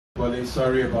But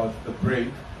sorry about the break.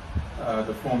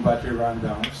 The phone battery ran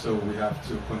down, so we have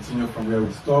to continue from where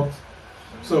we stopped.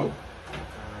 So,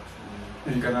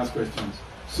 you can ask questions.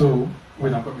 So,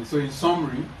 when I'm coming. So, in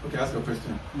summary, okay, ask a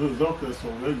question. No, it's not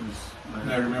question. Where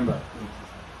is? I remember.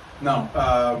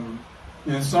 Now,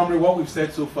 in summary, what we've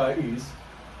said so far is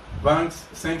banks,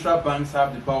 central banks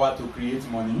have the power to create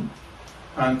money,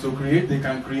 and to create, they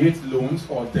can create loans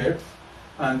or debt,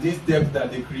 and this debt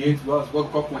that they create, what we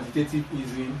call quantitative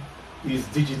easing, is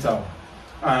digital.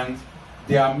 And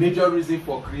their major reason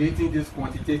for creating this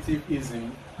quantitative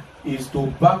easing is to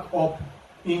back up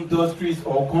industries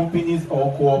or companies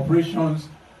or corporations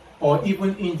or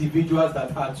even individuals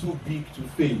that are too big to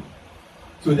fail.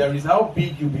 So there is how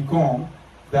big you become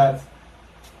that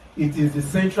it is the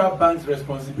central bank's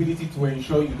responsibility to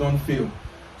ensure you don't fail.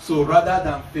 So rather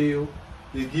than fail,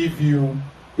 they give you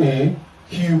a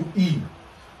QE.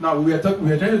 Now we are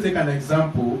trying to take an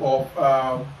example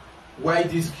of why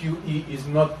this QE is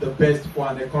not the best for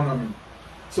an economy.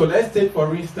 So let's take,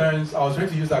 for instance, I was trying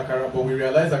to use Akara, but we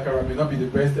realized Akara may not be the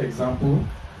best example.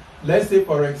 Let's say,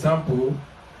 for example,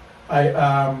 I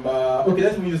am, okay,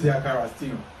 let me use the Akara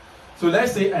still. So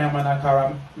let's say I am an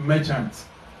Akara merchant,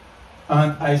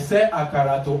 and I sell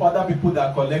Akara to other people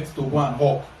that collect to go and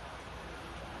hawk.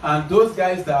 And those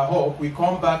guys that hawk, we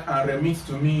come back and remit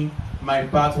to me my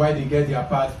part, why they get their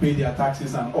part, pay their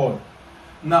taxes and all.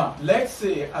 Now, let's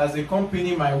say as a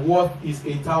company, my worth is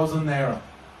 1,000 naira.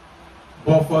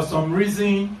 But for some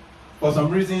reasons,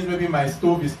 maybe my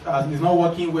stove is not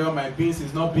working well, my beans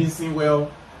is not beansing well,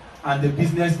 and the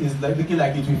business is looking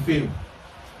like it will fail.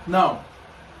 Now,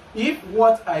 if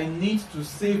what I need to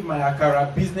save my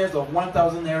Akara business of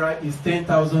 1,000 naira is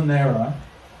 10,000 naira,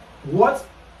 what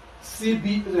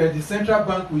the central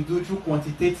bank will do through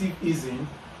quantitative easing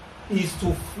is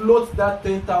to float that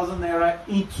 10,000 naira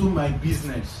into my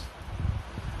business.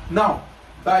 Now,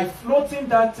 by floating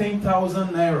that 10,000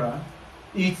 naira,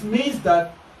 it means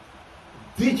that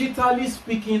digitally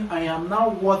speaking, I am now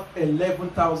worth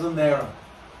 11,000 naira.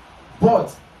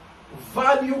 But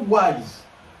value-wise,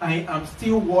 I am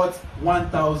still worth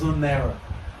 1,000 naira.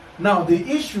 Now, the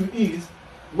issue is,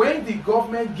 when the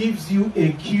government gives you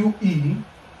a QE,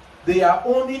 they are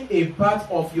owning a part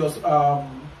of your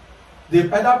they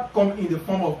either come in the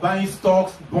form of buying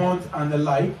stocks, bonds, and the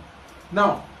like.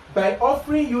 Now, by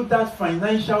offering you that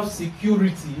financial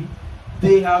security,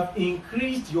 they have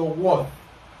increased your worth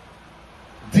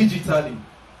digitally.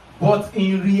 But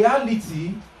in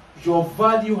reality, your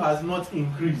value has not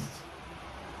increased.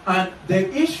 And the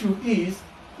issue is,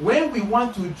 when we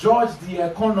want to judge the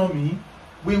economy,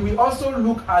 we will also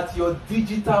look at your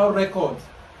digital record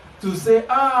to say,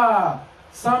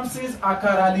 Samson's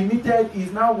Akara Limited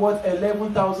is now worth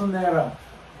 11,000 naira.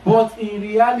 But in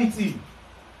reality,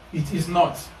 it is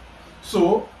not.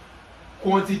 So,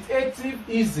 quantitative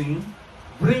easing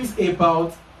brings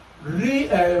about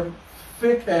fake,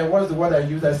 what's the word I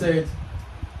used? I said,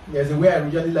 there's a way I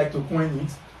usually like to coin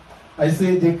it. I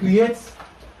say they create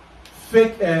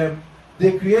fake,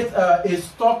 they create a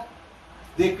stock,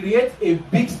 they create a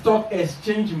big stock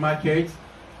exchange market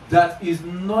that is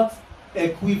not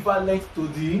equivalent to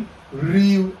the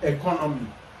real economy.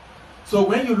 So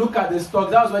when you look at the stock,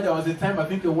 that's why there was a time, I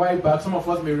think a while back, some of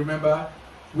us may remember,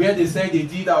 where they said they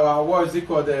did our, what is it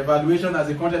called, the evaluation as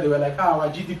a country. They were like, our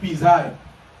GDP is high.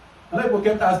 And people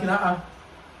kept asking,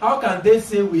 how can they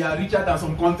say we are richer than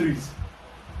some countries?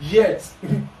 Yet,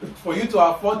 for you to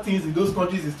afford things in those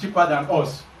countries is cheaper than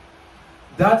us.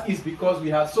 That is because we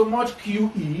have so much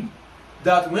QE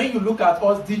that when you look at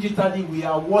us digitally, we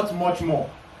are worth much more.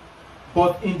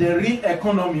 But in the real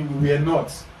economy, we were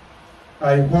not.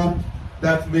 I hope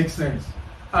that makes sense.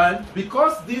 And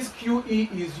because this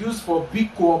QE is used for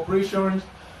big corporations,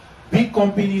 big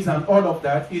companies and all of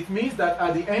that, it means that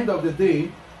at the end of the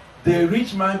day, the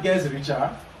rich man gets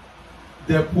richer,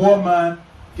 the poor man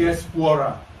gets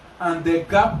poorer, and the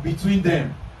gap between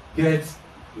them gets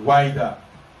wider.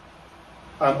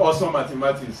 And awesome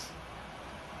mathematics.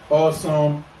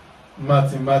 Awesome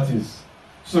mathematics.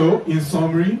 So, in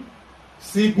summary,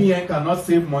 CBN cannot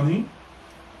save money.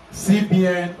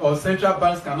 CBN or central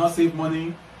banks cannot save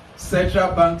money.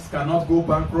 Central banks cannot go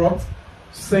bankrupt.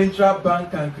 Central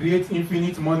bank can create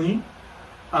infinite money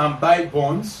and buy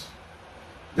bonds.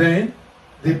 Then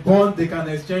the bond they can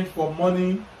exchange for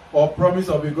money or promise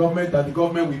of the government that the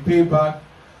government will pay back.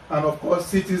 And of course,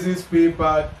 citizens pay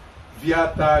back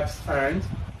via tax and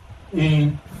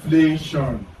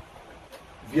inflation.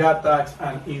 Via tax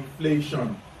and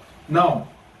inflation. Now,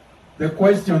 the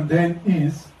question then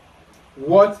is,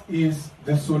 what is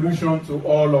the solution to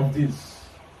all of this?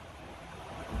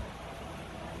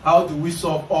 how do we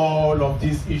solve all of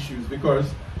these issues?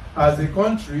 Because as a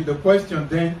country, the question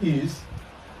then is,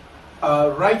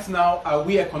 right now, are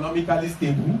we economically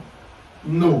stable?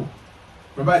 No.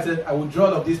 Remember I said I will draw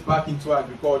all of this back into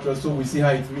agriculture so we see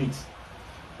how it meets.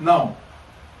 Now,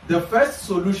 the first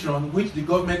solution which the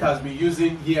government has been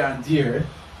using here and there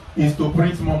is to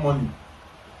print more money.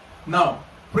 Now,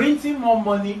 printing more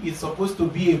money is supposed to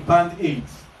be a band-aid.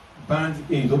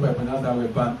 Band-aid, hope I pronounce that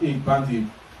word, band-aid, band-aid.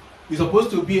 It's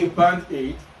supposed to be a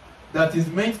band-aid that is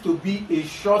meant to be a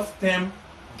short-term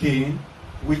gain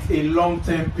with a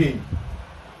long-term pain.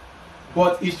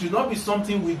 But it should not be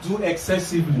something we do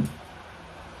excessively.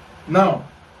 Now,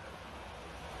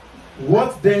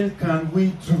 what then can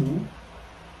we do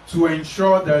to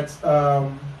ensure that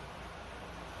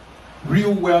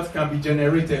real wealth can be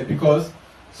generated? Because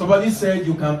somebody said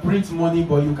you can print money,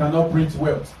 but you cannot print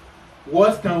wealth.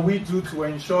 What can we do to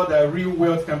ensure that real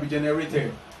wealth can be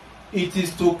generated? It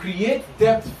is to create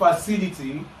debt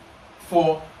facility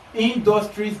for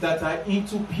industries that are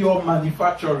into pure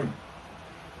manufacturing.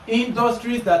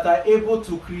 Industries that are able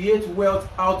to create wealth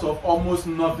out of almost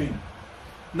nothing.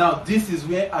 Now, this is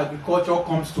where agriculture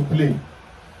comes to play.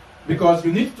 Because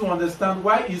you need to understand,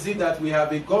 why is it that we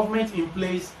have a government in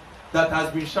place that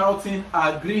has been shouting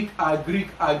agric, agric,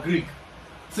 agric?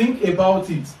 Think about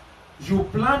it. You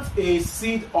plant a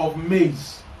seed of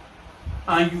maize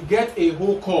and you get a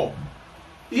whole cob.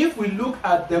 If we look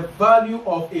at the value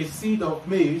of a seed of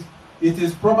maize, it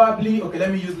is probably, okay,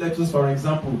 let me use lettuce for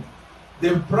example.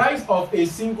 The price of a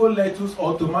single lettuce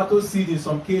or tomato seed in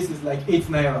some cases is like 8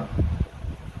 naira.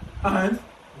 And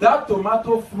that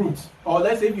tomato fruit, or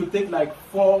let's say if you take like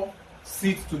 4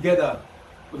 seeds together,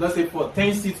 let's say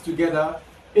 10 seeds together,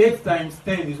 8 times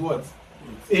 10 is what?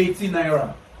 80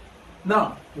 naira.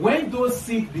 Now, when those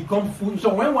seeds become full,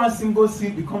 so when one single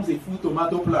seed becomes a full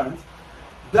tomato plant,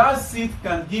 that seed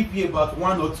can give you about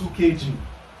 1 or 2 kg.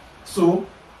 So,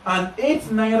 an 8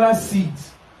 naira seed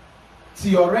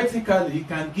theoretically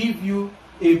can give you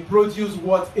a produce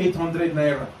worth 800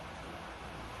 naira.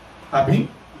 Abi?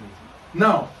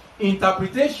 Now,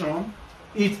 interpretation,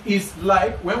 it is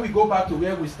like, when we go back to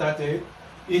where we started,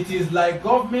 it is like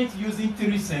government using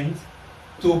 3 cents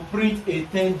to print a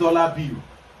 $10 bill.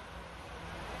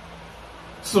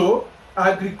 So,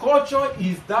 agriculture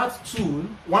is that tool,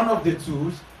 one of the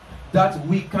tools that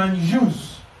we can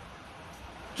use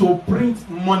to print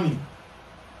money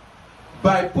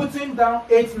by putting down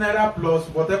 8 naira plus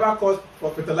whatever cost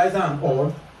for fertilizer and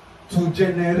all to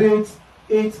generate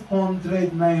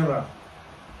 800 naira.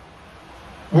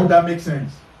 Hope that makes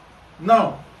sense.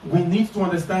 Now, we need to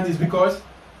understand this, because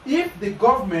if the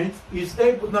government is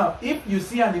able, now, if you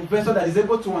see an investor that is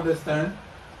able to understand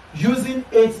using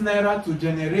 8 naira to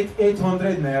generate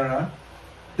 800 naira,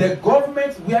 the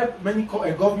government, where many call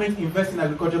a government invest in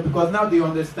agriculture, because now they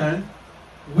understand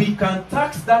we can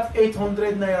tax that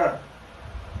 800 naira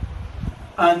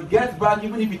and get back,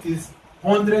 even if it is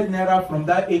 100 naira from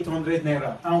that 800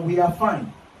 naira, and we are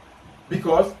fine.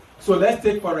 Because, so let's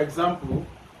take for example,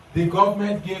 the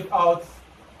government gave out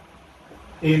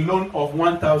a loan of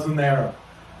 1,000 naira,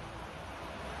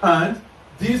 and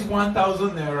this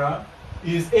 1,000 naira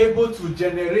is able to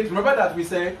generate, remember that we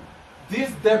said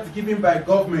this debt given by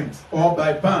government or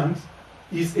by banks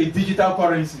is a digital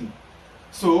currency.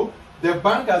 So the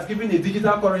bank has given a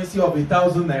digital currency of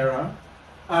 1,000 naira,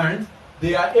 and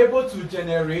they are able to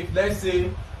generate, let's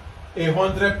say,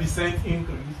 100%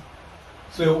 increase.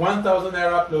 So 1,000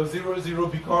 naira plus 00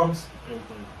 becomes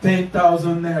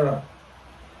 10,000 naira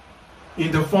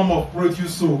in the form of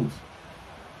produce sold.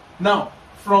 Now,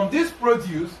 from this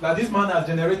produce that this man has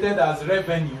generated as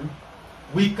revenue,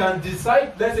 we can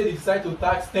decide, let's say they decide to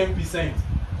tax 10%.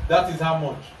 That is how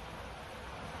much?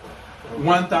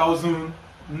 1,000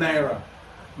 naira.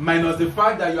 Minus the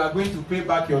fact that you are going to pay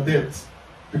back your debt,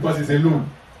 because it's a loan.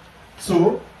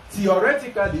 So,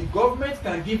 theoretically, government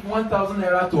can give 1,000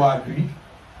 naira to agri,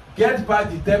 get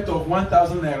back the debt of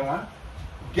 1,000 naira,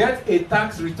 get a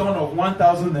tax return of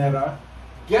 1,000 naira,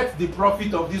 get the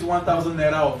profit of this 1,000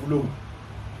 naira of loan.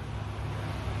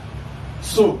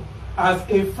 So, as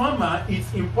a farmer,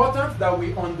 it's important that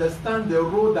we understand the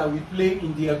role that we play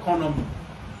in the economy.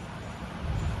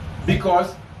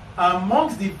 Because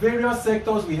amongst the various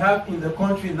sectors we have in the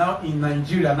country now in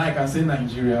Nigeria, now I can say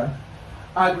Nigeria,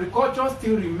 agriculture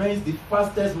still remains the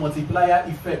fastest multiplier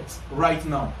effect right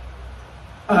now.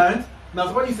 And now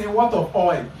somebody is saying, what of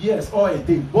oil? Yes, oil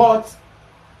did, but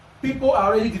people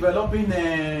are already developing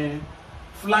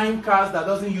flying cars that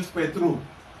doesn't use petrol.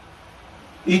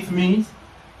 It means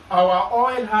our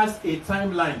oil has a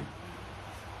timeline.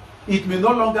 It may no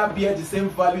longer bear the same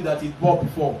value that it bought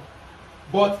before.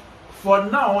 But For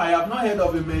now, I have not heard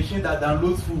of a machine that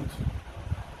downloads food.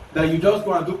 That you just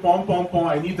go and do pom pom pom,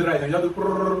 I need rice, and you just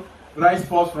do rice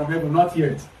falls from heaven, not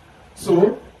yet.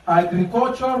 So,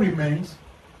 agriculture remains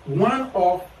one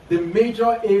of the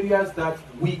major areas that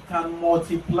we can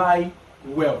multiply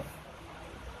wealth.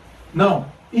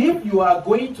 Now, if you are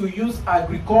going to use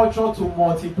agriculture to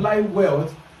multiply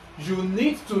wealth, you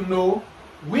need to know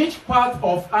which part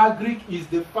of agric is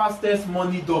the fastest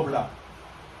money doubler.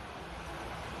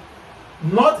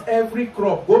 Not every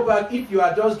crop. Go back, if you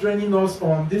are just joining us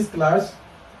on this class,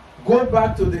 go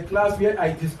back to the class where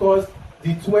I discussed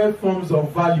the 12 forms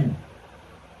of value.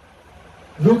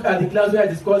 Look at the class where I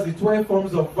discussed the 12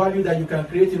 forms of value that you can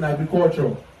create in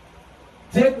agriculture.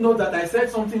 Take note that I said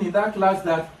something in that class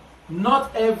that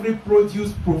not every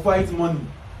produce provides money.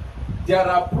 There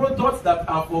are products that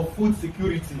are for food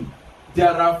security.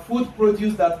 There are food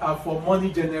produce that are for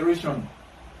money generation.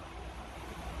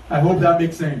 I hope that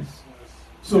makes sense.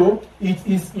 So, it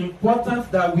is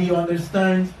important that we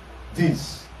understand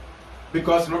this.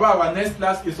 Because remember, our next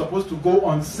class is supposed to go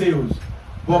on sales.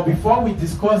 But before we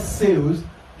discuss sales,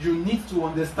 you need to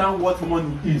understand what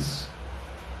money is.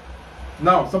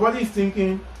 Now, somebody is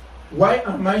thinking, why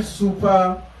am I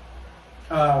super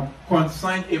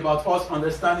concerned about us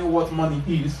understanding what money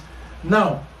is?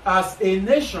 Now, as a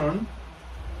nation,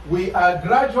 we are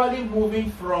gradually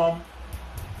moving from,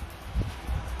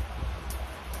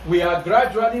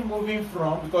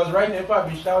 because right now people have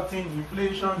been shouting,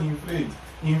 inflation, inflate,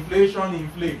 inflation,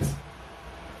 inflate.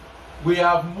 We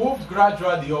have moved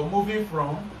gradually, or moving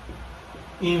from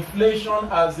inflation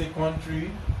as a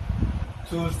country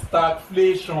to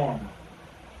stagflation.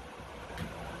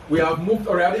 We have moved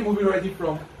already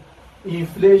from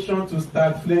inflation to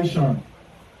stagflation.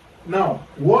 Now,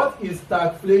 what is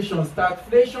stagflation?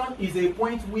 Stagflation is a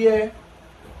point where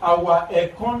our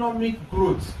economic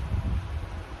growth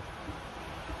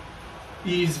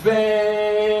is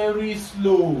very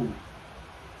slow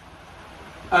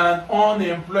and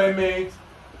unemployment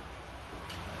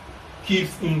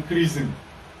keeps increasing.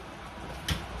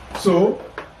 So,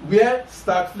 where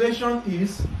stagflation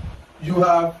is, you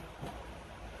have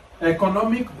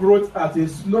economic growth at a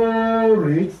slow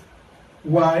rate,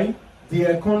 while the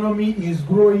economy is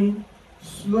growing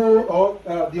slow, or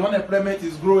the unemployment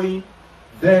is growing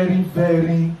very,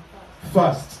 very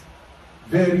fast.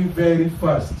 Very, very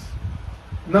fast.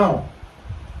 Now,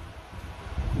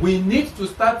 we need to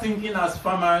start thinking as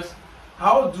farmers,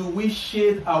 how do we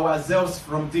shade ourselves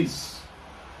from this?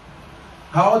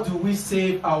 How do we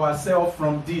save ourselves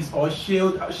from this, or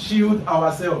shield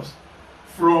ourselves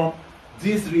from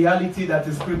this reality that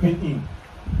is creeping in?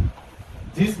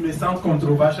 This may sound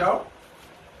controversial,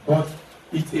 but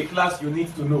it's a class you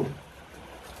need to know.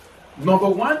 Number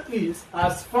one is,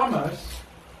 as farmers,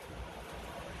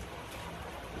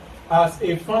 as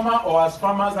a farmer or as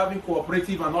farmers having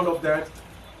cooperative and all of that,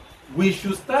 we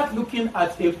should start looking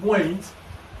at a point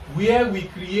where we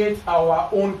create our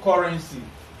own currency.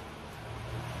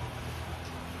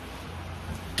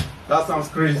 That sounds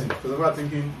crazy, because I'm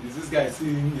thinking, is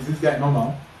this guy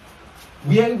normal?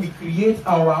 Where we create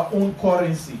our own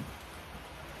currency.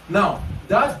 Now,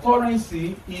 that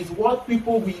currency is what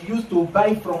people will use to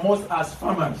buy from us as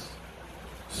farmers,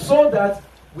 so that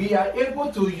we are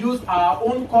able to use our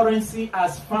own currency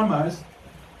as farmers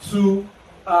to,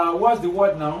 what's the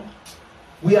word now?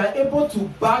 We are able to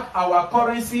back our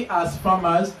currency as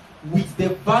farmers with the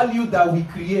value that we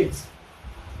create.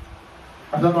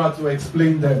 I don't know how to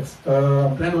explain that.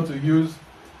 I'm trying not to use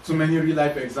too many real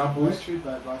life examples. Like trade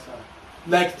by barter.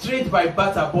 Like trade by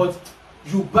barter, but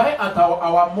you buy at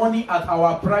our money at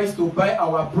our price to buy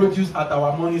our produce at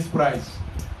our money's price.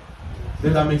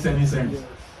 Does that make any sense? Yes.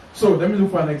 So let me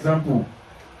look for an example.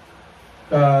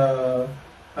 I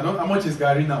don't know how much is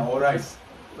Gary now, or rice?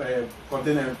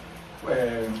 Container.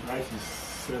 Rice is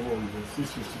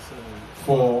 657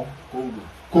 for Congo.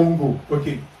 Congo.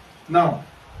 Okay. Now,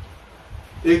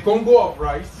 a Congo of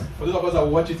rice, for those of us that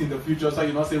will watch it in the future, so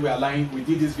you not say we are lying, we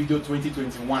did this video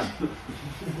 2021.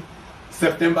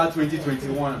 September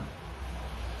 2021.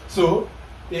 So,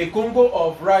 a Congo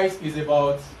of rice is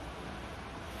about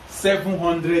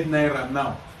 700 naira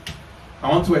now. I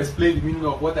want to explain the meaning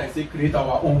of what I say, create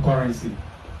our own currency.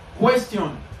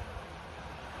 Question.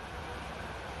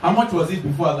 How much was it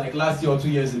before, like last year or 2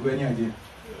 years ago? Any idea?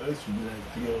 It should be like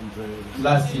 300.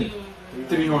 Last year?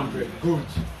 300. Good.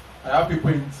 I have people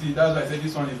in, see, that's why I said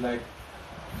this one is like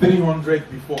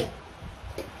 300 before.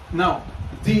 Now,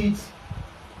 did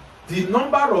the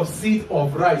number of seeds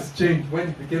of rice change when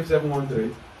it became 700?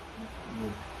 No.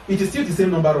 It is still the same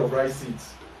number of rice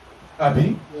seeds.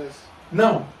 Abi? Yes.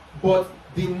 Now, but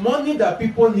the money that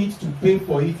people need to pay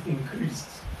for it increased.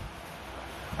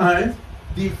 And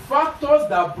the factors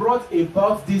that brought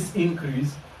about this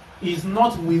increase is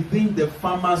not within the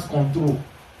farmer's control.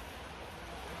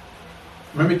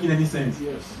 Am I making any sense?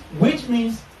 Yes. Which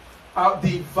means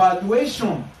the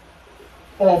valuation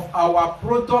of our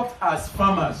product as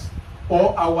farmers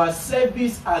or our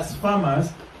service as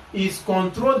farmers is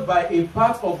controlled by a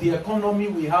part of the economy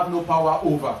we have no power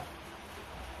over.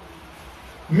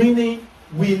 Meaning,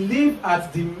 we live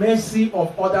at the mercy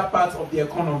of other parts of the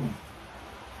economy.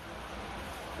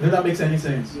 Does that make any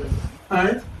sense? Yes.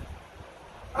 And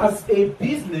as a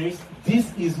business,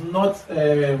 this is not,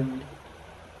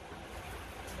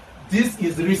 this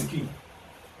is risky.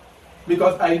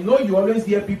 Because I know you always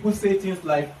hear people say things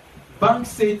like, banks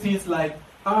say things like,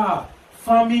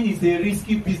 farming is a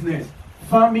risky business.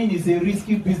 Farming is a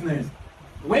risky business.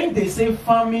 When they say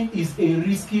farming is a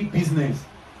risky business,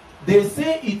 they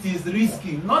say it is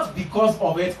risky not because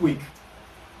of earthquake.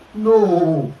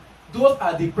 No, those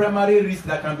are the primary risks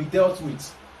that can be dealt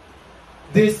with.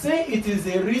 They say it is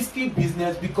a risky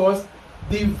business because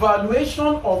the valuation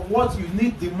of what you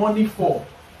need the money for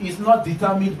is not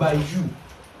determined by you.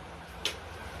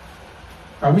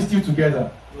 Are we still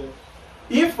together? Yes.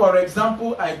 If, for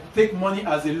example, I take money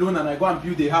as a loan and I go and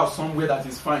build a house somewhere that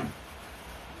is fine,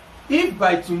 if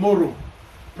by tomorrow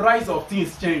price of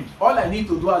things change, all I need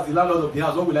to do as the landlord of the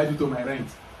house, what will I do to my rent?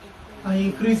 I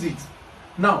increase it.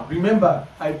 Now, remember,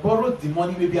 I borrowed the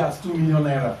money maybe as 2 million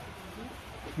naira,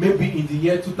 maybe in the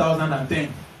year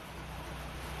 2010.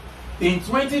 In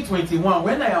 2021,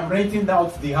 when I am renting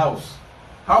out the house,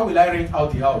 how will I rent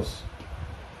out the house?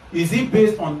 Is it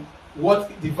based on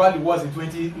what the value was in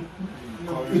 20?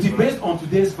 No, it is based on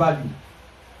today's value.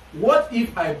 What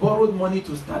if I borrowed money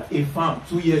to start a farm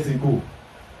 2 years ago?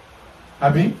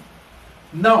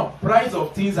 Now, price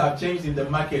of things have changed in the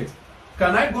market.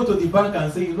 Can I go to the bank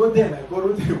and say, then I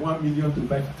borrowed 1 million to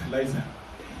buy fertilizer?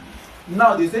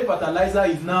 Now they say fertilizer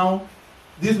is now,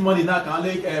 this money now can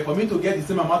only, for me to get the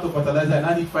same amount of fertilizer,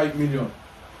 I need 5 million.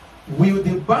 Will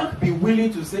the bank be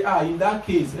willing to say, in that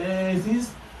case,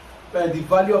 since the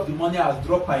value of the money has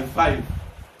dropped by 5,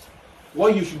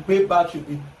 what you should pay back should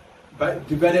be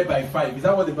divided by 5? Is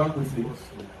that what the bank will say?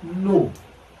 No.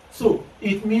 So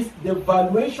it means the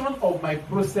valuation of my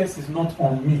process is not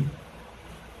on me.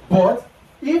 But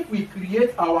if we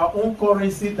create our own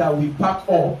currency that we back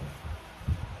up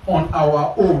on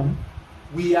our own,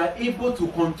 we are able to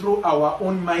control our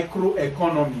own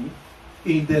microeconomy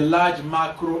in the large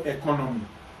macro economy.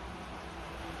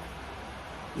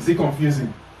 Is it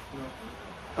confusing?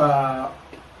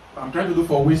 I'm trying to look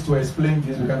for ways to explain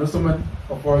this because some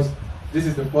of us, this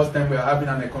is the first time we are having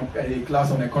a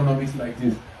class on economics like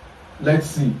this. Let's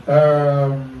see.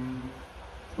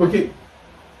 Okay.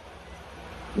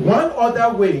 One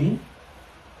other way,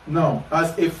 now,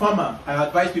 as a farmer, I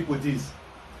advise people this.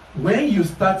 When you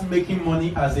start making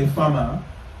money as a farmer,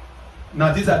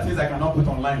 now these are things I cannot put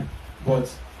online,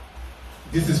 but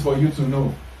this is for you to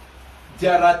know.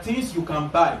 There are things you can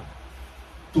buy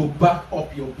to back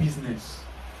up your business.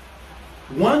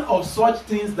 One of such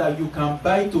things that you can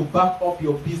buy to back up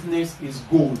your business is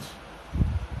gold.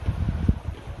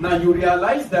 Now you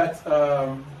realize that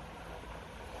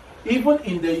even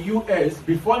in the US,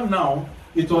 before now,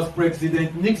 it was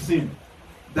President Nixon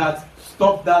that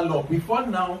stopped that law. Before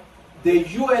now, the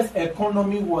US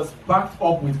economy was backed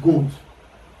up with gold.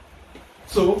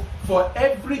 So for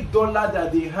every dollar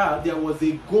that they had, there was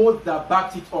a gold that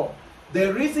backed it up.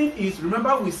 The reason is,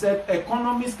 remember we said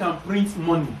economies can print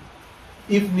money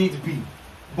if need be,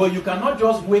 but you cannot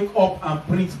just wake up and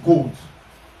print gold.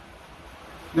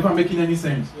 Never making any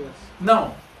sense. Yes.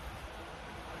 Now,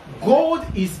 gold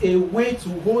is a way to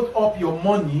hold up your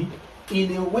money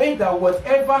in a way that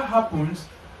whatever happens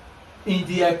in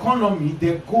the economy,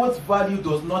 the gold's value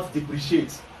does not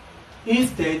depreciate.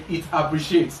 Instead, it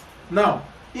appreciates. Now,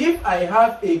 if I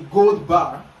have a gold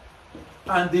bar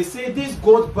and they say this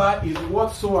gold bar is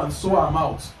worth so and so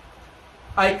amount,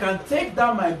 I can take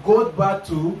down my gold bar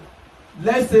to,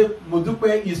 let's say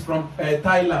Modupe is from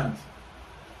Thailand.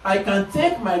 I can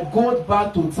take my gold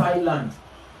bar to Thailand.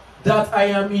 That I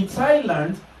am in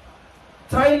Thailand,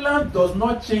 Thailand does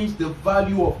not change the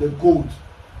value of the gold.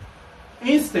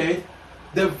 Instead,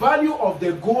 the value of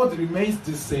the gold remains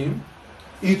the same.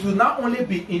 It will not only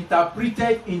be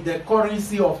interpreted in the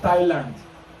currency of Thailand.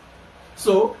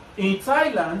 So, in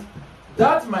Thailand,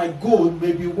 that my gold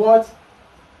may be worth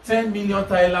 10 million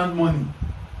Thailand money.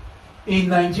 In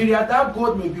Nigeria, that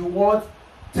gold may be worth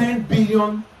 10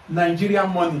 billion Nigerian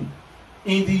money.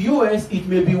 In the US, it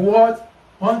may be worth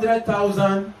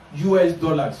 100,000 US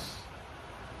dollars.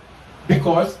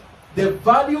 Because the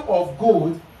value of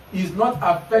gold is not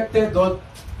affected or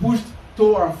pushed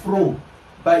to and fro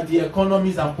by the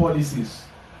economies and policies.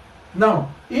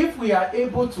 Now, if we are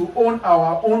able to own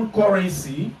our own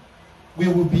currency, we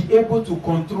will be able to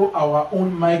control our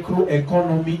own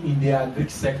microeconomy in the agri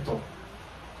sector.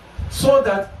 So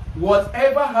that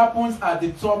whatever happens at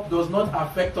the top does not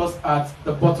affect us at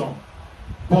the bottom.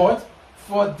 But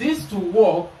for this to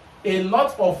work, a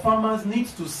lot of farmers need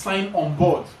to sign on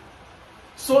board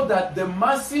so that the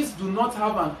masses do not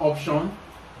have an option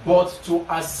but to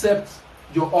accept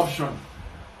your option.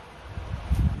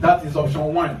 That is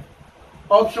option 1.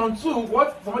 Option 2,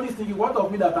 what somebody is thinking, what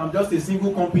of me that I'm just a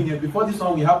single company? Before this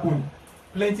one will happen,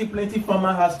 plenty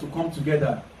farmer has to come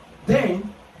together.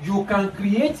 Then you can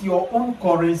create your own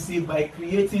currency by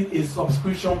creating a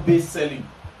subscription-based selling.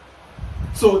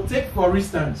 So take for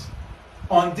instance,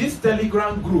 on this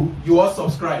Telegram group, you are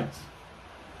subscribed.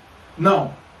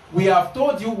 Now, we have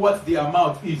told you what the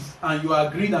amount is, and you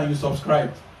agreed and you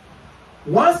subscribed.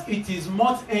 Once it is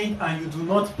month end and you do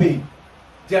not pay,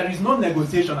 there is no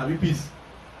negotiation, I mean, peace.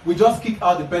 We just kick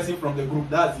out the person from the group.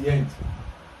 That's the end.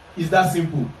 It's that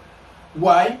simple.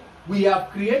 Why? We have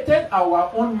created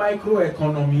our own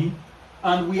microeconomy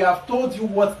and we have told you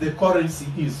what the currency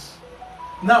is.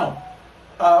 Now,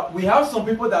 we have some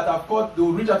people that have called,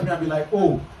 they'll reach out to me and be like,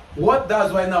 oh, what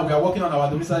that's why now we are working on our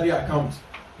domiciliary account.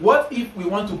 What if we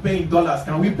want to pay in dollars?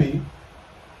 Can we pay?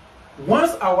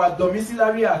 Once our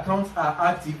domiciliary accounts are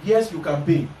active, yes, you can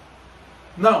pay.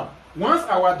 Now, once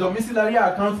our domiciliary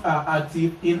accounts are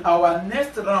active, in our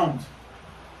next round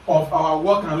of our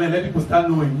work and learn, let people start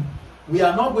knowing, we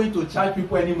are not going to charge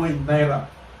people anymore in Naira.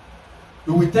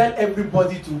 We will tell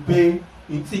everybody to pay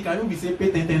in T. Can you be say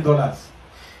pay $10?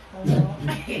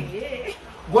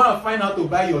 Go and find out to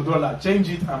buy your dollar, change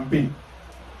it and pay.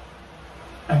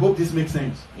 I hope this makes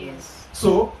sense. Yes.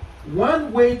 So,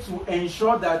 one way to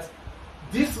ensure that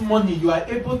this money, you are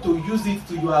able to use it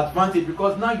to your advantage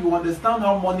because now you understand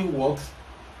how money works,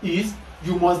 is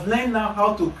you must learn now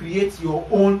how to create your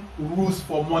own rules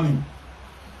for money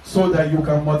so that you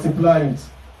can multiply it.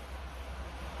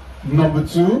 Number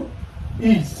 2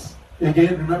 is,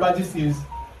 again, remember this is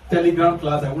Telegram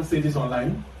class, I won't say this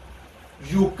online.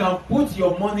 You can put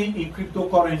your money in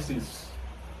cryptocurrencies.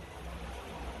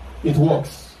 It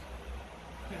works.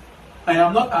 I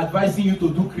am not advising you to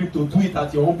do crypto, do it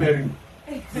at your own peril.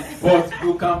 But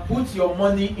you can put your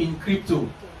money in crypto.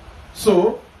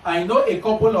 So, I know a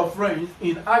couple of friends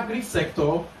in agri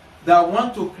sector that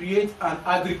want to create an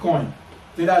agri coin.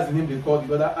 So that's the name they call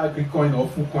the other agri coin or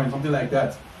food coin, something like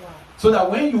that. Wow. So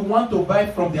that when you want to buy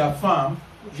from their farm,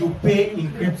 you pay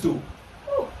in crypto.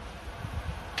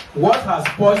 What has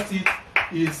pushed it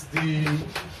is the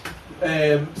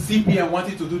CPM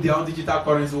wanted to do their own digital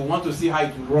currency. We want to see how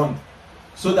it will run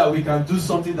so that we can do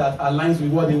something that aligns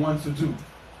with what they want to do.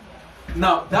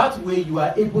 Now, that way you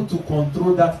are able to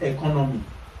control that economy.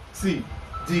 See,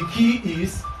 the key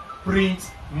is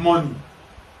print money.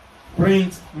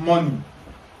 Print money.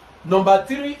 Number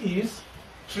 3 is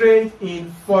trade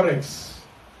in Forex.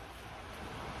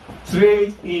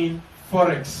 Trade in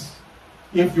Forex,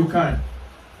 if you can.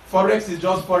 Forex is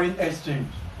just foreign exchange.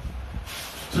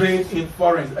 Trade in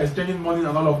Forex, exchanging money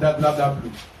and all of that, blah, blah,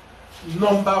 blah.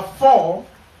 Number 4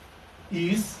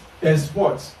 is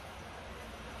export.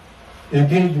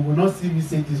 Again, you will not see me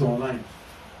say this online.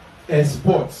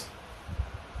 Export.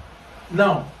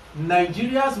 Now,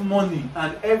 Nigeria's money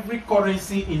and every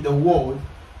currency in the world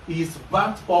is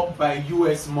backed up by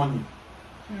US money.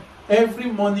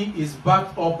 Every money is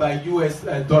backed up by US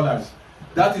dollars.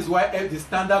 That is why the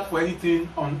standard for anything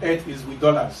on earth is with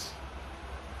dollars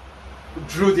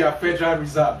through their Federal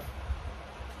Reserve.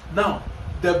 Now,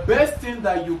 the best thing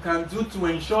that you can do to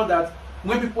ensure that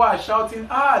when people are shouting,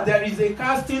 there is a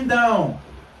casting down,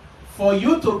 for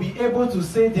you to be able to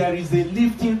say there is a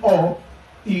lifting up,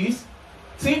 is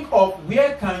think of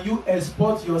where can you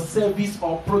export your service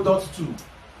or product to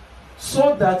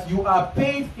so that you are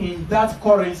paid in that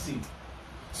currency.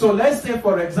 So let's say,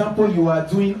 for example, you are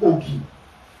doing ogi,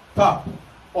 pap,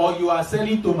 or you are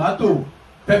selling tomato,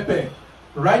 pepper.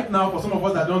 Right now, for some of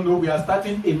us that don't know, we are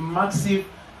starting a massive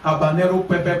habanero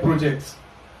pepper project.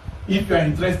 If you are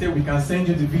interested, we can send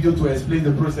you the video to explain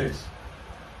the process.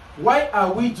 Why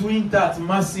are we doing that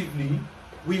massively?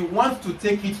 We want to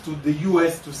take it to the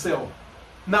US to sell.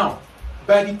 Now,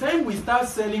 by the time we start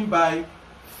selling by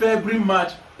February,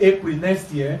 March, April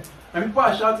next year, and people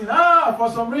are shouting,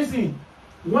 for some reason,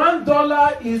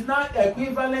 $1 is now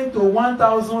equivalent to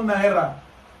 1,000 naira.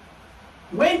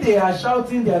 When they are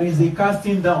shouting, there is a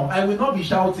casting down. I will not be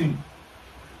shouting.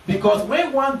 Because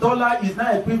when $1 is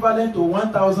now equivalent to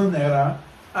 1,000 naira,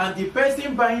 and the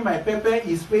person buying my pepper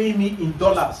is paying me in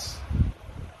dollars,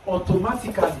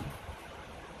 automatically,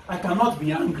 I cannot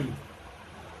be angry.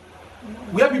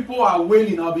 Where people are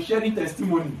wailing, I'll be sharing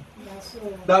testimony.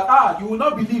 That, you will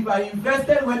not believe I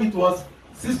invested when it was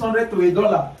 600 to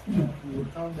 $1.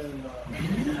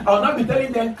 I will not be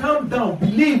telling them, calm down,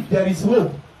 believe there is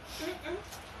hope.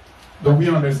 Do we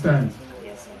understand?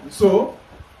 Yes, sir. So,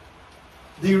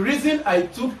 the reason I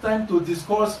took time to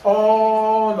discuss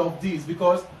all of this,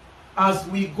 because as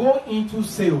we go into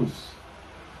sales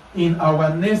in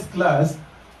our next class,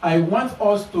 I want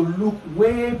us to look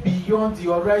way beyond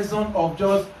the horizon of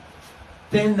just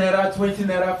 10 naira, 20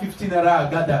 naira, 50 naira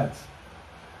gathered.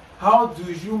 How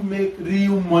do you make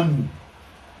real money?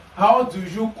 How do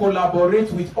you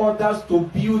collaborate with others to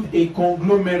build a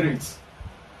conglomerate?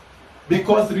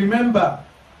 Because remember,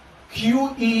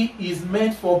 QE is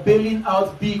meant for bailing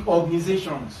out big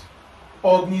organizations.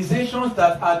 Organizations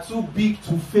that are too big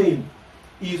to fail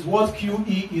is what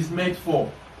QE is meant for.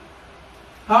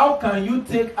 How can you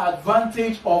take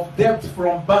advantage of debt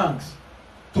from banks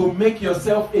to make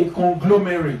yourself a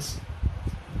conglomerate?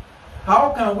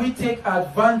 How can we take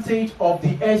advantage of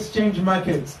the exchange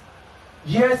market?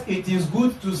 Yes, it is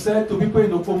good to sell to people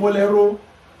in Okomolero,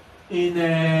 in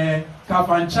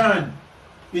Kafanchan.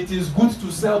 It is good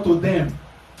to sell to them.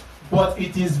 But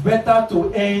it is better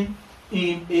to earn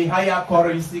in a higher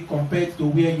currency compared to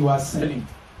where you are selling.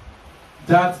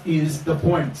 That is the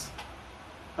point.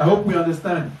 I hope we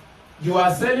understand. You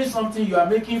are selling something, you are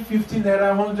making 50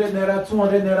 naira, 100 naira,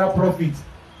 200 naira profit.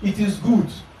 It is good.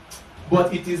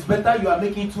 But it is better you are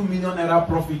making 2 million naira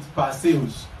profit per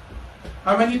sales.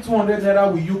 How many 200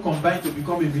 naira will you combine to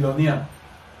become a billionaire?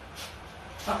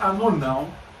 I'm not now.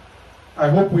 I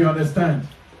hope we understand.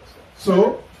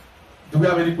 So, do we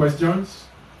have any questions?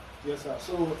 Yes, sir.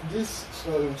 So these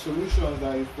solutions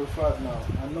that you preferred now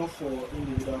are not for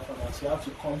individual farmers. You have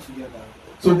to come together.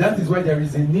 So that is why there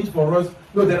is a need for us.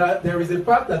 No, there is a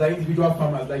part that are individual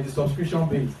farmers, like the subscription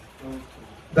based. Okay.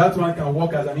 That one can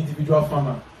work as an individual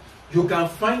farmer. You can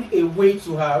find a way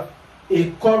to have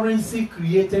a currency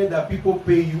created that people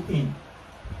pay you in.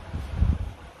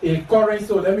 A currency,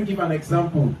 so let me give an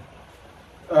example.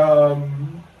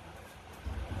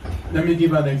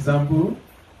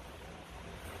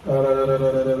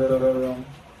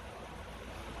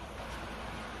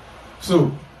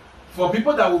 So, for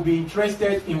people that will be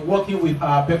interested in working with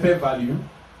our pepper value,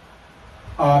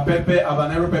 our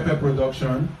habanero pepper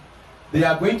production, they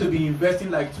are going to be investing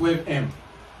like 12M,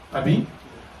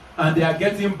 and they are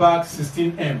getting back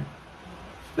 16M.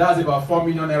 That's about 4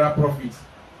 million naira profit.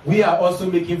 We are also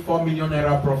making 4 million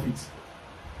naira profit.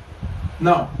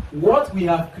 Now, what we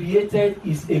have created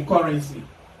is a currency,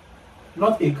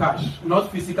 not a cash,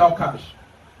 not physical cash.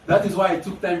 That is why I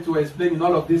took time to explain in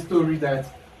all of this story that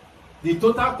the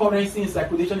total currency in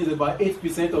circulation is about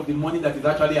 8% of the money that is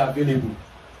actually available.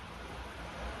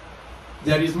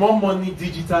 There is more money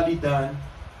digitally than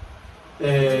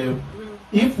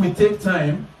if we take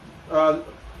time.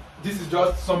 This is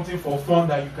just something for fun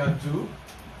that you can do.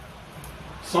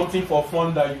 Something for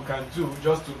fun that you can do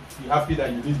just to be happy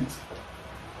that you did it.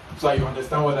 So you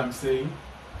understand what I'm saying?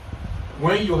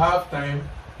 When you have time,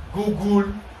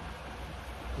 Google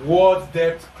World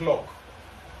Debt Clock.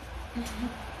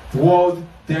 World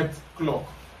Debt Clock.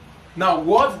 Now,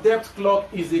 World Debt Clock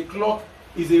is a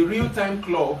real-time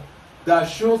clock that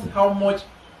shows how much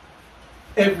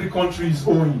every country is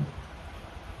owing.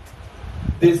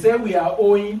 They say we are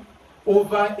owing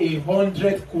over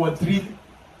 $100 quadrillion.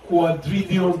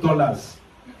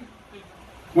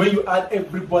 When you add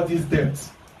everybody's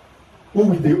debt, who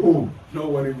will they owe? No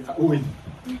worry, we are owing.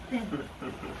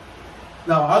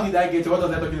 Now, how did I get to what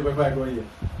was I talking about before I got here?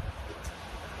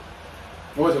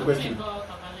 What was your question?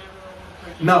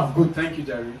 Now, good, thank you,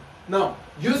 Jerry. Now,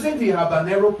 using the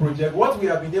habanero project, what we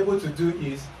have been able to do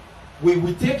is we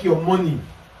will take your money,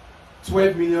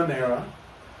 12 million naira,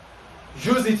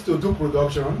 use it to do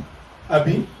production.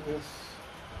 Abi? Yes.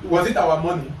 Was it our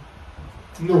money?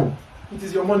 No, it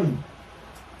is your money.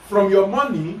 From your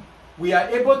money, we are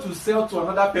able to sell to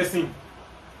another person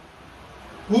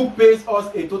who pays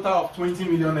us a total of 20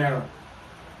 million naira.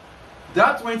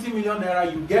 That 20 million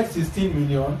naira, you get 16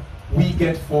 million, we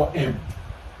get 4M.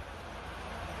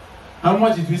 How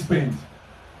much did we spend?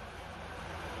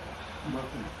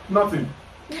 Nothing.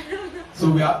 So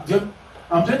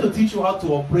I'm trying to teach you how to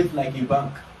operate like a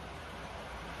bank.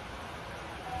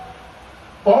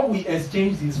 All we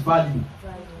exchanged is value.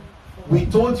 We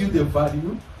told you the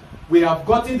value. We have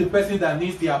gotten the person that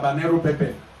needs the habanero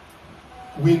pepper.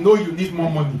 We know you need more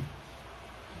money.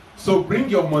 So bring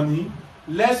your money.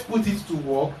 Let's put it to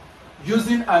work.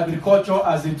 using agriculture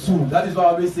as a tool. That is why I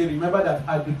always say, remember that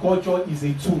agriculture is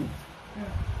a tool.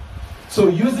 So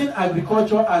using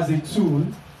agriculture as a tool,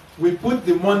 we put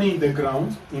the money in the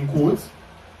ground, in quotes,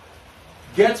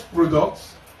 get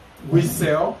products, we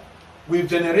sell, we've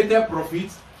generated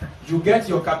profit, you get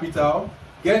your capital,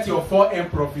 get your 4M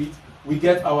profit, we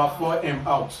get our 4M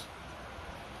out.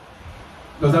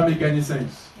 Does that make any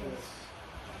sense? Yes.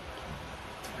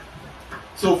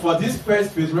 So for this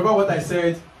first phase, remember what I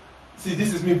said? See,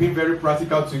 this is me being very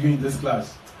practical to you in this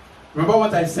class. Remember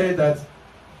what I said, that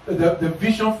the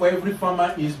vision for every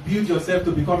farmer is build yourself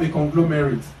to become a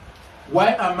conglomerate.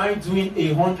 Why am I doing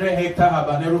a 100-hectare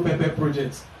habanero pepper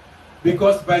project?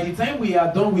 Because by the time we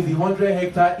are done with the 100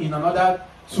 hectare in another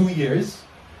 2 years,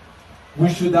 we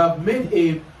should have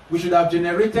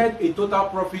generated a total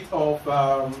profit of,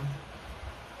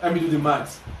 let me do the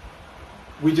math.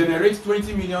 We generate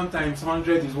 20 million times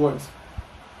 100 is what?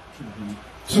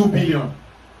 2 billion.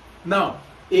 Now,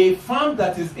 a farm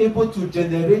that is able to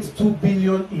generate 2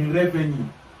 billion in revenue,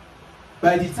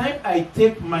 by the time I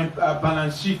take my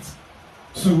balance sheet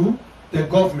to the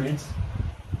government,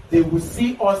 they will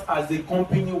see us as a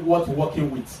company worth working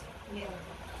with. Yeah.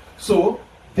 So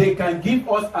they can give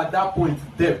us at that point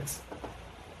debt.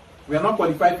 We are not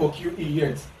qualified for QE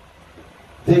yet.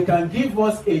 They can give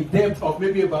us a debt of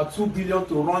maybe about 2 billion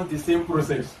to run the same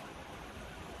process.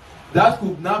 That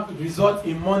could now result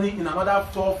in money in another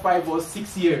 4, 5, or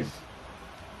 6 years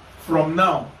from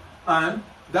now. And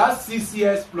that 6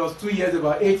 years plus 2 years,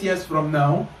 about 8 years from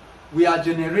now, we are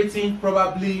generating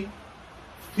probably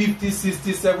 50,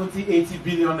 60, 70, 80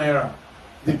 billion naira,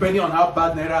 depending on how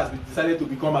bad naira has decided to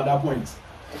become at that point.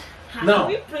 Now,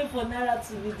 we pray for naira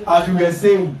to be as we were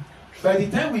saying, by the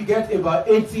time we get about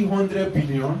 80, 100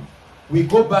 billion, we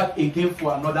go back again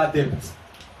for another debt.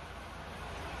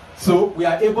 So we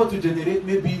are able to generate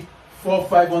maybe 400,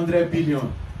 500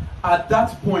 billion. At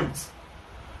that point,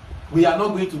 we are not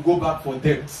going to go back for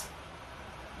debt.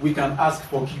 We can ask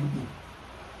for QE.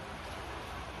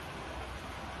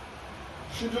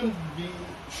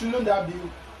 Shouldn't that be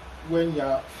when you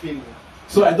are failing?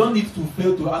 So I don't need to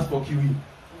fail to ask for QE.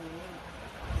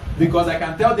 Because I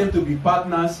can tell them to be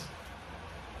partners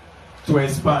to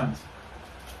expand.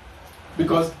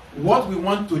 Because what we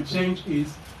want to change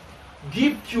is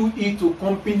give QE to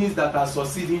companies that are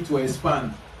succeeding to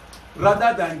expand,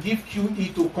 rather than give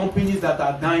QE to companies that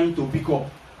are dying to pick up.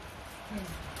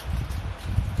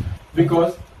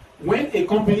 Because when a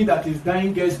company that is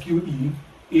dying gets QE,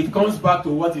 it comes back to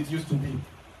what it used to be.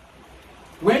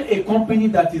 When a company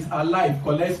that is alive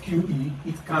collects QE,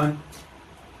 it can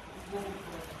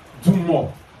do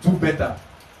more, do better.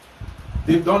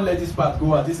 They don't let this part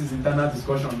go, as this is internal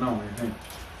discussion now.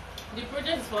 The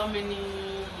project is for how many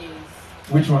years?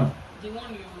 Which one? The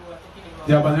one you were talking about.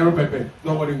 The habanero pepper.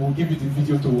 Don't worry, we'll give you the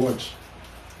video to watch.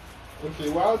 Okay,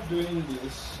 while doing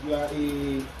this, you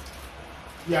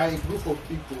are a group of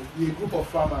people, you're a group of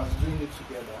farmers doing it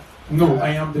together. No, I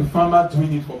am the farmer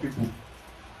doing it for people.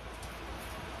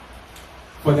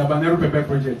 For the habanero pepper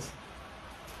project.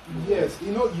 Yes,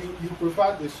 you know, you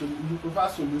prefer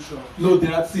solutions. No,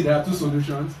 there are two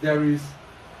solutions. There is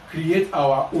create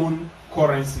our own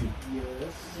currency. Yes.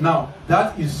 Now,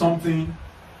 that is something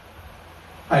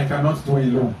I cannot do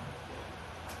alone.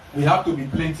 We have to be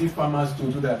plenty farmers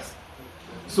to do that.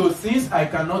 So since I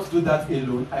cannot do that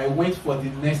alone, I went for the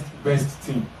next best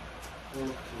thing,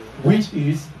 which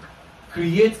is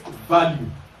create value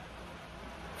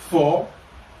for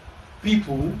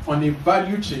people on a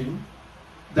value chain,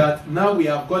 that now we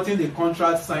have gotten the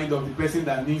contract signed of the person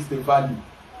that needs the value.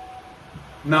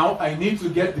 Now I need to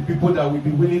get the people that will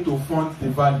be willing to fund the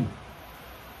value.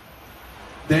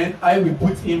 Then I will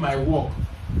put in my work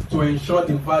to ensure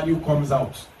the value comes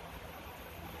out.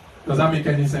 Does that make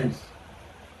any sense?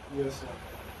 Yes, sir.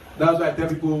 That's why I tell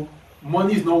people,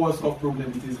 money is not what solves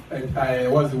problem. It is,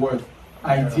 what's the word?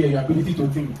 Idea, your ability to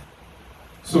think.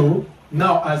 So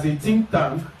now, as a think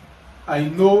tank, I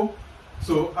know.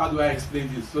 So how do I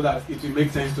explain this so that it will make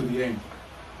sense to the end?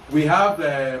 We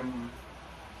have,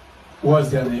 what's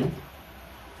their name?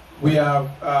 We have,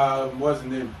 what's the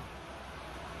name?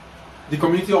 The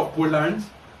Community of Poland.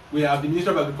 We have the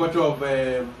Ministry of Agriculture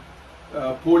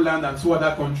of Poland and 2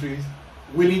 other countries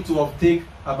willing to uptake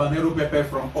habanero pepper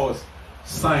from us,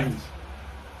 signed.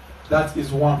 That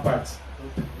is one part.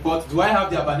 But do I have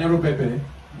the habanero pepper?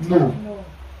 No.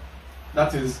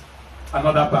 That is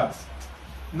another part.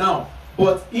 Now,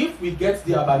 but if we get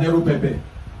the habanero pepper,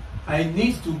 I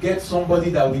need to get somebody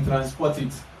that will transport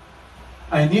it.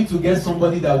 I need to get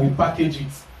somebody that will package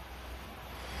it.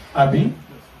 Abi?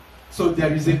 So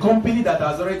there is a company that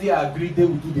has already agreed they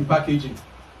will do the packaging.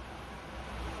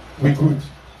 We could.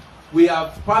 We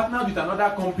have partnered with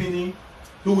another company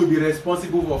who will be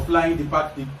responsible for flying the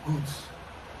goods.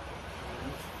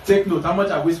 Take note, how much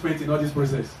have we spent in all this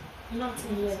process?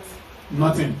 Nothing yet.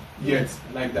 Nothing yet,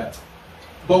 like that.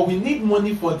 But we need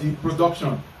money for the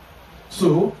production.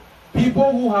 So,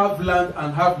 people who have land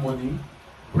and have money,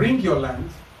 bring your land,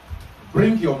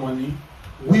 bring your money,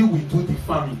 we will do the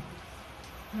farming.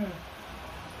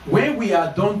 When we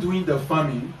are done doing the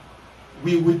farming,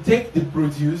 we will take the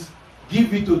produce,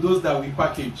 give it to those that we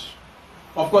package.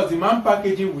 Of course, the man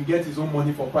packaging will get his own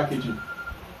money for packaging.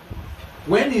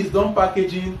 When he's done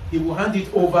packaging, he will hand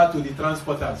it over to the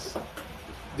transporters.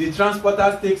 The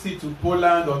transporters takes it to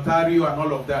Poland, Ontario, and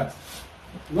all of that.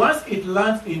 Once it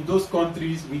lands in those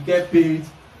countries, we get paid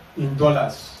in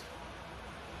dollars.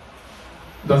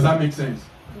 Does that make sense?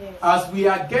 Yes. As we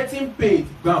are getting paid,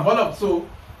 so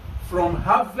from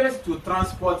harvest to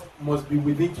transport must be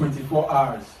within 24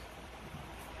 hours.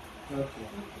 Okay.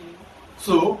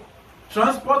 So,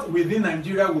 transport within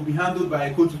Nigeria will be handled by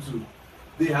a Ecotutu.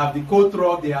 They have the cold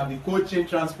truck, they have the cold chain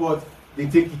transport, they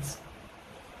take it.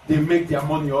 They make their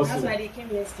money also. That's why they came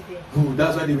yesterday. Good,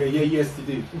 that's why they were here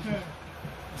yesterday.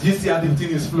 Do you see how the thing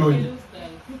is flowing?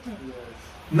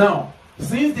 Now,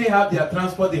 since they have their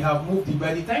transport, they have moved it.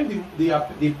 By the time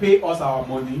they pay us our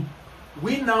money,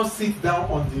 we now sit down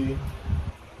on the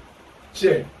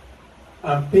chair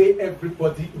and pay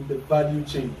everybody in the value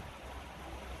chain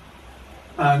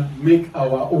and make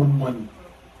our own money.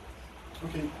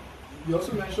 Okay. You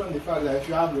also mentioned the fact that if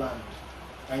you have land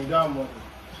and you don't have money.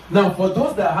 Now, for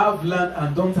those that have land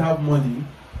and don't have money,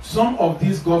 some of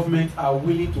these governments are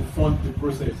willing to fund the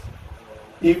process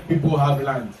if people have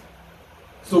land.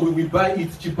 So we will buy it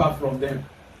cheaper from them,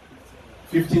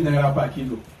 15 naira per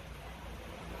kilo.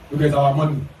 Because our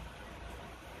money.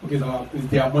 Because it's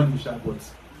their money,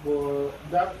 but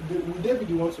would they be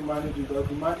the ones to manage it, or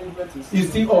the management is? It's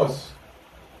still us.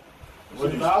 So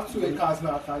you have 2 acres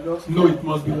now, can just. No, it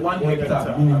must be 1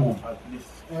 hectare minimum. At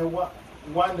least.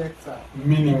 1 hectare.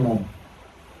 Minimum.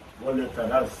 1 hectare,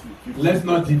 that's 50. Let's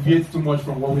not deviate too much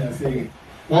from what we are saying.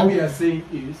 What we are saying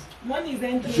is Money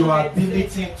is your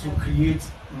ability to create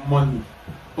money.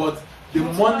 But the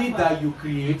money that you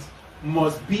create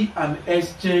must be an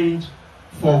exchange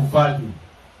for value.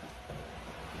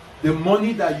 The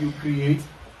money that you create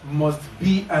must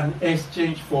be an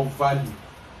exchange for value.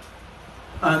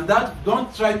 And that,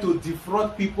 don't try to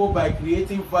defraud people by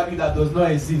creating value that does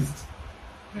not exist.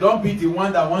 Don't be the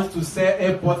one that wants to sell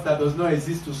airports that does not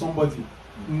exist to somebody.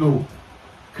 No.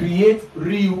 Create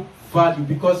real value.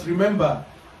 Because remember,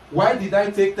 why did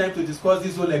I take time to discuss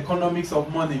this whole economics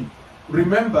of money?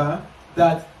 Remember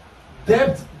that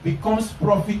debt becomes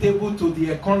profitable to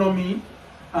the economy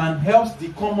and helps the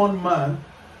common man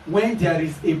when there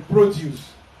is a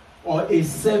produce or a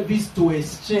service to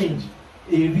exchange,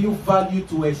 a real value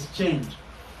to exchange.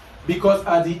 Because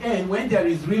at the end, when there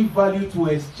is real value to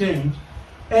exchange,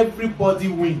 everybody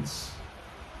wins.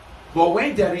 But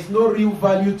when there is no real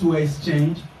value to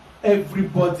exchange,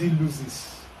 everybody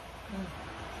loses.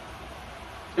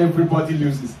 Everybody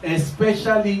loses,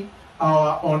 especially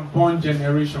our unborn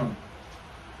generation.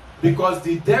 Because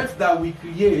the debt that we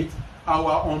create,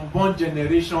 our unborn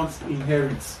generations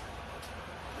inherit.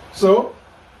 So,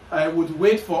 I would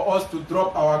wait for us to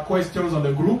drop our questions on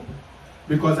the group,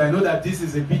 because I know that this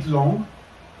is a bit long,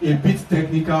 a bit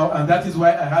technical, and that is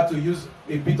why I had to use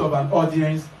a bit of an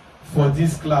audience for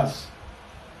this class,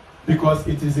 because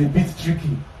it is a bit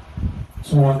tricky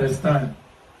to understand.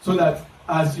 So that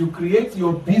as you create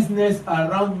your business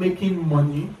around making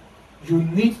money, you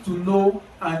need to know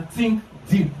and think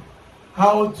deep.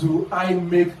 How do I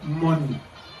make money?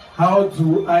 How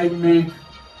do I make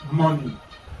money?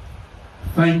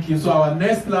 Thank you. So our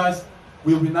next class,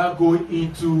 we will now go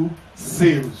into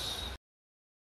sales.